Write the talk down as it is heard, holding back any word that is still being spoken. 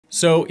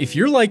So if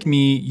you're like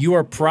me, you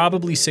are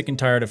probably sick and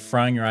tired of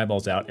frying your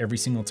eyeballs out every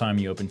single time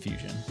you open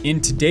Fusion.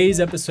 In today's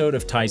episode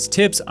of Ty's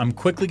Tips, I'm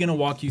quickly gonna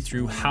walk you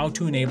through how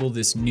to enable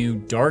this new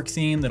dark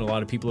theme that a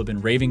lot of people have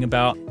been raving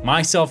about,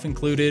 myself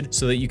included,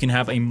 so that you can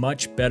have a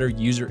much better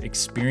user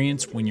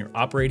experience when you're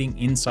operating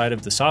inside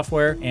of the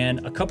software,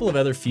 and a couple of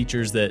other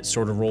features that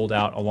sort of rolled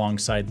out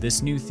alongside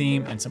this new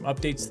theme and some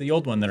updates to the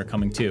old one that are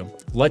coming too.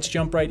 Let's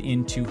jump right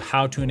into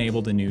how to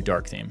enable the new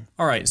dark theme.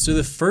 All right, so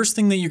the first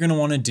thing that you're gonna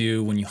wanna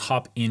do when you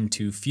hop into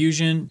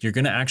Fusion, you're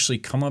gonna actually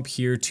come up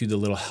here to the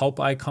little help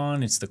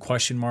icon. It's the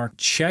question mark.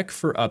 Check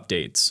for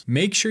updates.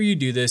 Make sure you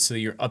do this so that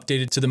you're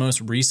updated to the most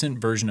recent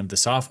version of the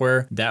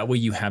software. That way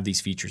you have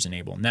these features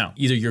enabled. Now,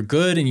 either you're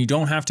good and you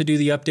don't have to do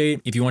the update.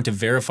 If you want to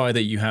verify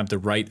that you have the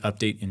right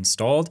update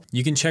installed,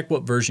 you can check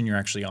what version you're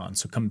actually on.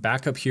 So come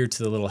back up here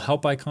to the little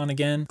help icon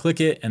again,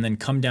 click it, and then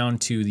come down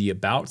to the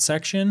about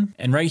section.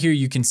 And right here,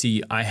 you can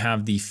see I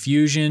have the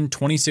Fusion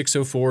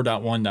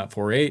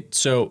 2604.1.48.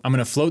 So I'm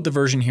gonna float the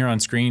version here on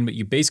screen, but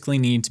you basically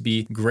need to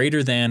be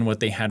greater than what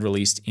they had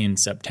released in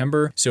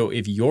September. So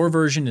if your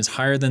version is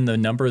higher than the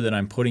number that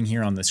I'm putting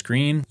here on the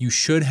screen, you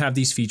should have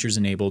these features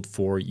enabled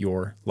for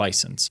your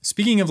license.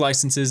 Speaking of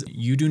licenses,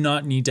 you do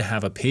not need to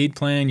have a paid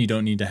plan. You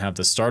don't need to have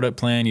the startup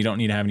plan. You don't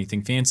need to have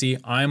anything fancy.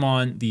 I'm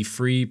on the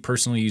free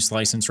personal use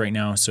license right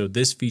now, so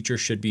this feature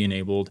should be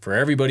enabled for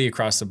everybody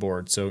across the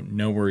board, so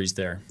no worries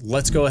there.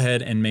 Let's go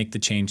ahead and make the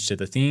change to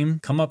the theme.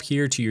 Come up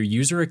here to your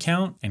user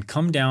account and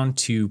come down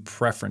to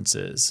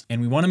preferences.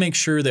 And we want to make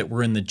sure that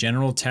we're in the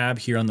general tab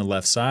here on the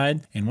left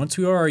side. And once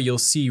we are, you'll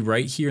see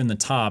right here in the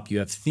top, you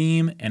have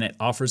theme, and it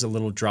offers a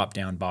little drop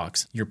down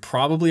box. You're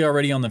probably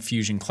already on the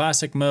Fusion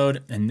Classic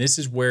mode, and this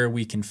is where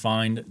we can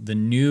find the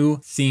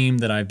new theme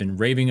that I've been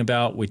raving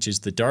about, which is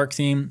the dark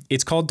theme.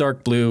 It's called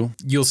dark blue.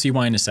 You'll see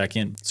why in a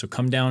second. So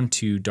come down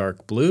to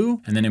dark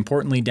blue, and then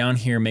importantly down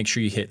here, make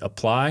sure you hit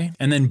apply,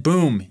 and then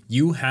boom,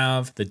 you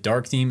have the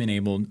dark theme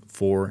enabled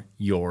for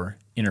your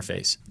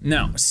interface.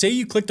 Now, say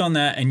you clicked on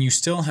that and you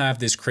still have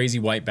this crazy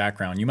white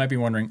background. You might be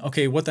wondering,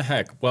 okay, what the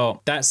heck?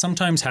 Well, that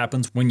sometimes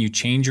happens when you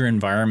change your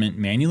environment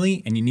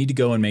manually and you need to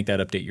go and make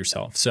that update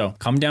yourself. So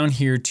come down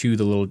here to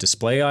the little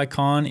display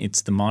icon.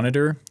 It's the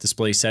monitor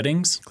display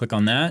settings. Click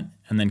on that,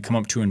 and then come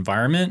up to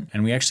environment.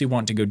 And we actually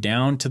want to go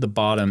down to the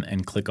bottom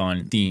and click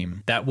on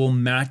theme. That will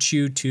match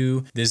you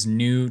to this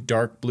new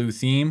dark blue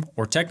theme,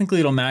 or technically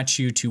it'll match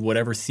you to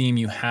whatever theme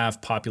you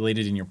have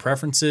populated in your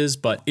preferences,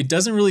 but it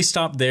doesn't really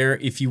stop there.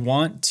 If you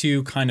want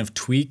to kind of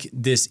tweak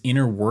this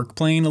inner work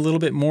plane a little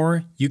bit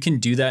more, you can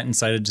do that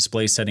inside of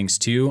display settings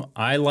too.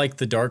 I like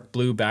the dark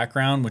blue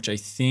background, which I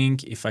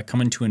think if I come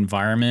into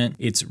environment,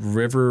 it's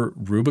River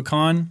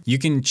Rubicon. You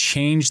can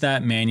change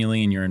that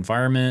manually in your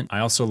environment. I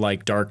also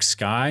like dark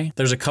sky.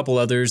 There's a couple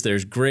others.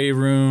 There's Gray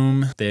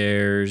Room,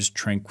 there's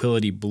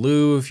Tranquility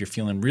Blue if you're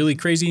feeling really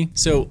crazy.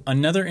 So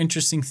another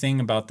interesting thing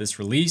about this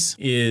release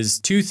is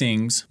two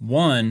things.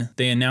 One,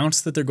 they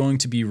announced that they're going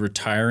to be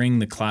retiring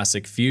the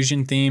classic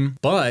Fusion theme,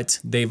 but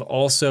they've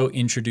also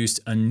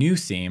introduced a new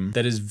theme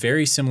that is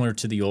very similar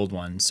to the old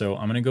one. So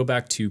I'm gonna go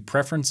back to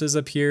preferences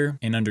up here,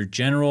 and under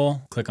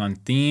general, click on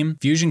theme.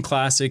 Fusion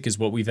Classic is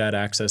what we've had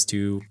access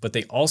to, but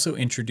they also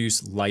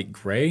introduced light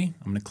gray.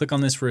 I'm gonna click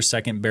on this for a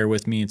second, bear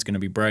with me, it's gonna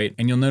be bright.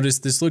 And you'll notice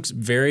this looks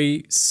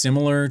very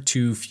similar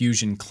to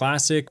Fusion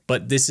Classic,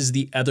 but this is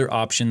the other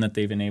option that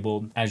they've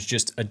enabled as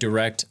just a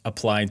direct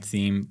applied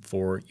theme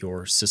for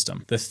your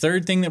system. The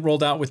third thing that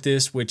rolled out with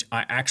this, which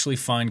I actually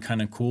find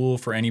kind of cool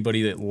for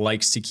anybody that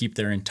likes to keep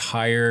their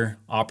entire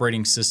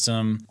operating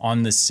system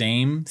on the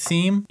same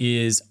theme,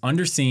 is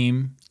under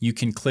theme, you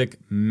can click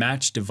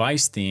match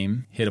device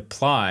theme, hit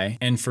apply.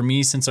 And for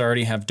me, since I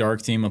already have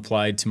dark theme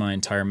applied to my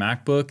entire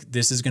MacBook,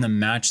 this is gonna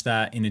match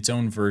that in its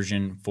own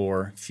version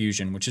for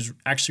Fusion, which is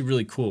actually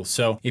really cool.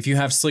 So if you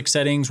have slick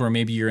settings where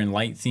maybe you're in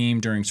light theme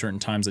during certain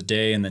times of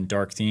day and then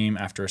dark theme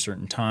after a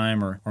certain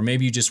time, or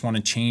maybe you just wanna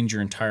change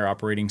your entire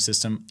operating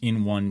system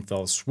in one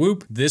fell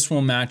swoop, this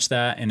will match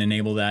that and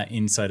enable that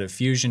inside of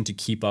Fusion to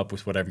keep up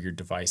with whatever your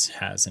device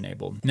has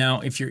enabled.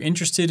 Now, if you're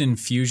interested in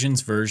Fusion's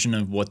version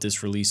of what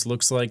this release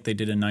looks like, they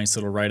did a nice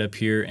little write-up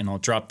here, and I'll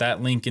drop that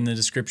link in the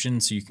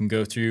description so you can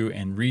go through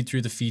and read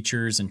through the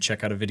features and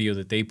check out a video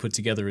that they put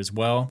together as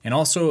well. And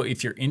also,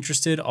 if you're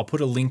interested, I'll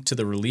put a link to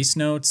the release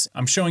notes.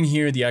 I'm showing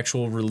here the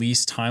actual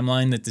release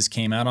timeline that this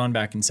came out on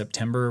back in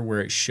September,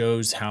 where it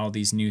shows how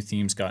these new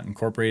themes got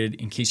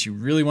incorporated in case you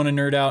really want to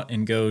nerd out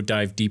and go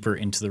dive deeper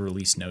into the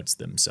release notes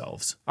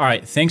themselves. All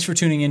right, thanks for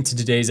tuning in to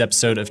today's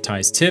episode of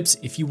Ty's Tips.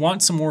 If you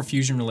want some more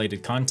Fusion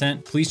related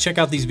content, please check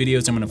out these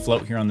videos I'm going to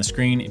float here on the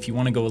screen if you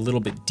want to go a little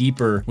bit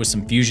deeper with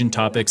some Fusion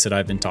topics that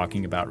I've been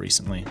talking about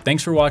recently.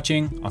 Thanks for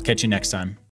watching. I'll catch you next time.